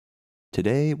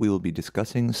Today, we will be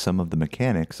discussing some of the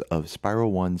mechanics of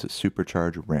Spyro 1's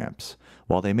Supercharge ramps.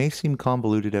 While they may seem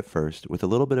convoluted at first, with a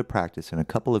little bit of practice and a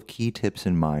couple of key tips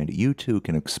in mind, you too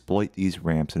can exploit these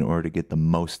ramps in order to get the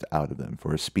most out of them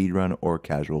for a speedrun or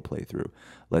casual playthrough.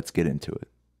 Let's get into it.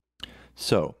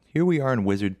 So, here we are in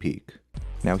Wizard Peak.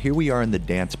 Now here we are in the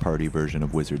dance party version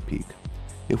of Wizard Peak.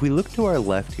 If we look to our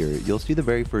left here, you'll see the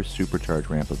very first Supercharge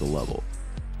ramp of the level.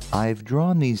 I've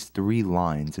drawn these three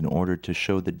lines in order to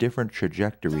show the different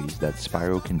trajectories that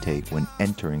Spyro can take when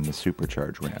entering the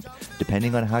Supercharge ramp.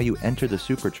 Depending on how you enter the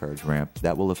Supercharge ramp,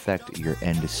 that will affect your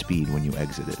end speed when you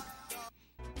exit it.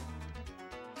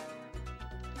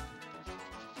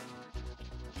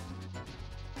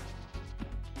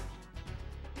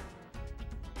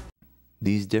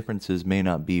 These differences may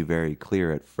not be very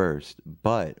clear at first,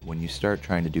 but when you start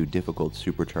trying to do difficult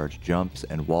supercharged jumps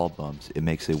and wall bumps, it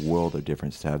makes a world of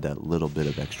difference to have that little bit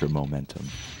of extra momentum.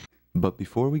 But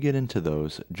before we get into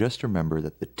those, just remember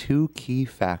that the two key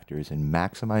factors in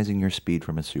maximizing your speed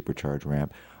from a supercharge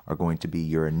ramp are going to be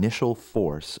your initial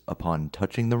force upon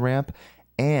touching the ramp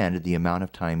and the amount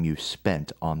of time you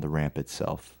spent on the ramp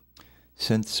itself.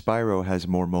 Since Spyro has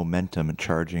more momentum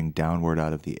charging downward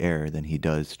out of the air than he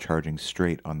does charging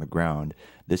straight on the ground,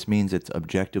 this means it's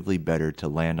objectively better to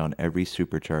land on every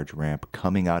supercharge ramp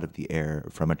coming out of the air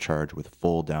from a charge with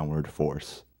full downward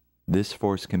force. This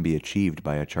force can be achieved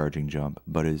by a charging jump,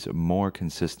 but is more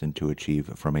consistent to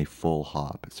achieve from a full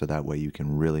hop, so that way you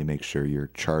can really make sure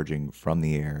you're charging from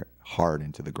the air hard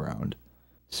into the ground.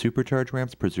 Supercharge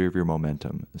ramps preserve your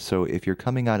momentum, so if you're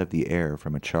coming out of the air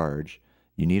from a charge,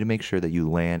 you need to make sure that you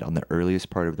land on the earliest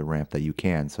part of the ramp that you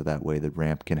can, so that way the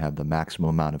ramp can have the maximum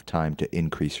amount of time to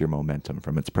increase your momentum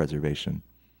from its preservation.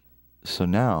 So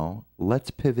now,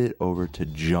 let's pivot over to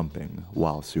jumping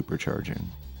while supercharging.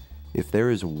 If there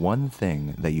is one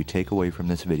thing that you take away from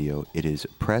this video, it is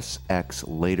press X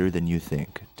later than you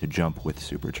think to jump with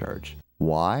Supercharge.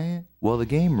 Why? Well, the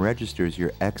game registers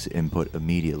your X input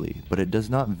immediately, but it does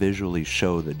not visually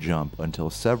show the jump until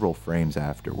several frames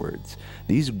afterwards.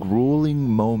 These grueling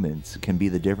moments can be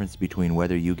the difference between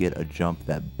whether you get a jump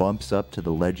that bumps up to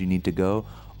the ledge you need to go,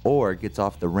 or gets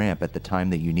off the ramp at the time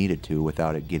that you need it to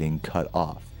without it getting cut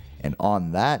off. And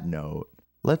on that note,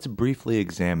 let's briefly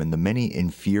examine the many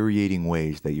infuriating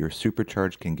ways that your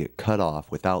Supercharge can get cut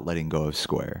off without letting go of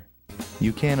square.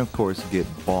 You can of course get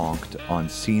bonked on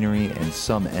scenery and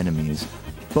some enemies,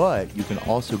 but you can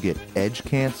also get edge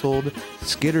cancelled,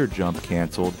 skitter jump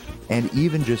cancelled, and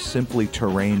even just simply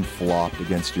terrain flopped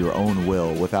against your own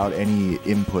will without any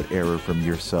input error from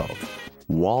yourself.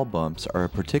 Wall bumps are a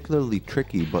particularly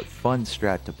tricky but fun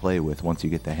strat to play with once you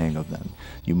get the hang of them.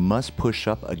 You must push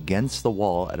up against the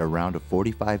wall at around a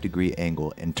 45-degree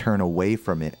angle and turn away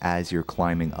from it as you're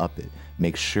climbing up it.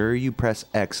 Make sure you press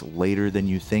X later than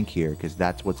you think here, because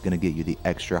that's what's going to get you the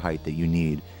extra height that you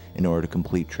need in order to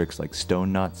complete tricks like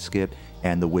Stone Knot Skip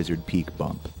and the Wizard Peak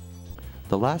bump.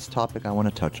 The last topic I want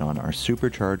to touch on are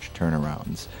supercharged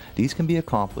turnarounds. These can be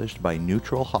accomplished by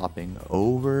neutral hopping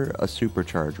over a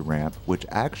supercharge ramp, which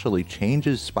actually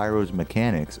changes Spyro's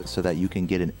mechanics so that you can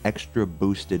get an extra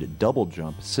boosted double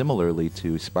jump similarly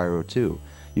to Spyro 2.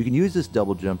 You can use this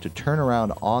double jump to turn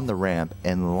around on the ramp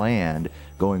and land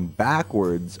going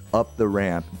backwards up the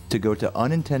ramp to go to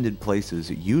unintended places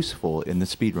useful in the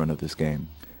speedrun of this game.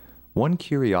 One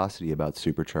curiosity about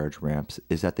supercharge ramps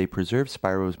is that they preserve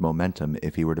Spyro's momentum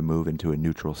if he were to move into a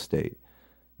neutral state.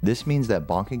 This means that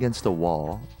bonking against a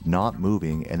wall, not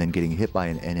moving, and then getting hit by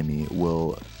an enemy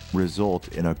will result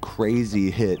in a crazy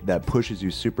hit that pushes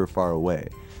you super far away.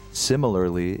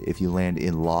 Similarly, if you land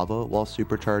in lava while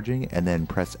supercharging and then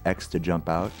press X to jump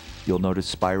out, you'll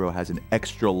notice Spyro has an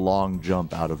extra long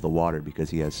jump out of the water because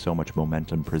he has so much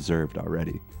momentum preserved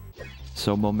already.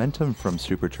 So momentum from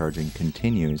supercharging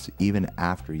continues even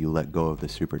after you let go of the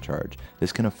supercharge.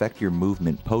 This can affect your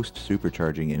movement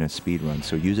post-supercharging in a speedrun,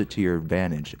 so use it to your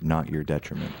advantage, not your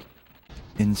detriment.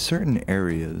 In certain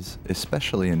areas,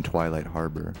 especially in Twilight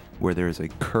Harbor, where there is a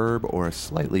curb or a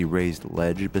slightly raised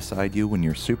ledge beside you when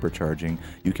you're supercharging,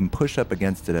 you can push up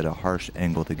against it at a harsh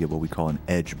angle to get what we call an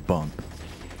edge bump.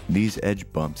 These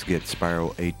edge bumps get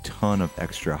Spyro a ton of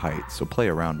extra height, so play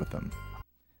around with them.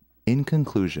 In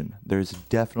conclusion, there's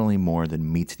definitely more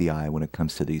than meets the eye when it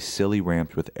comes to these silly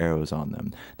ramps with arrows on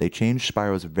them. They change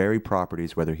Spyro's very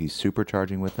properties whether he's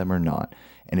supercharging with them or not,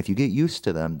 and if you get used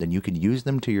to them, then you can use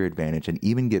them to your advantage and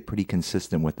even get pretty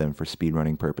consistent with them for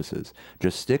speedrunning purposes.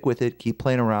 Just stick with it, keep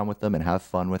playing around with them, and have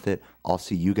fun with it. I'll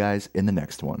see you guys in the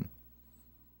next one.